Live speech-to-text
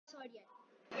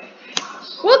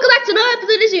Welcome back to another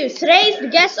episode of this news. Today's the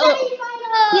guest of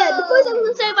the first episode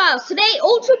of semifinals. Today,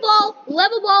 Ultra Ball,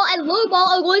 Level Ball, and Low Ball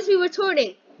are going to be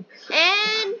returning.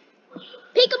 And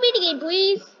pick a minigame,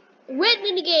 please. Red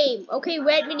minigame. Okay,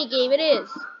 red minigame it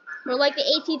is. For like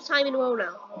the 18th time in a row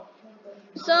now.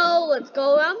 So let's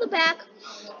go around the back.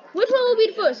 Which one will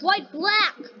be the first? White,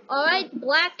 black. Alright,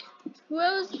 black.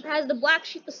 Whoever has the black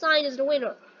sheep assigned is the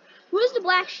winner. Who's the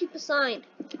black sheep assigned?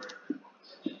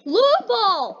 Low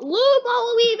Ball! Low Ball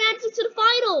will be advancing to the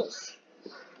finals!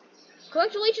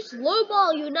 Congratulations, Low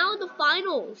Ball, you're now in the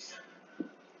finals.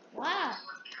 Wow.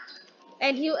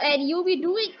 And you'll be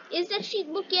doing is that she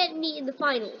look at me in the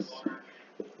finals.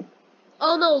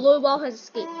 Oh no, Low Ball has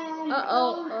escaped.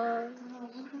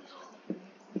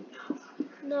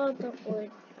 No, don't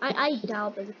worry. I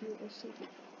doubt that if you will see.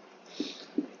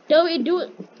 Don't do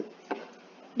it.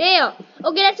 There.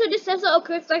 Okay, that's what this episode.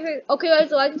 Okay,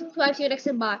 so I can subscribe to you next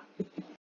time. Bye.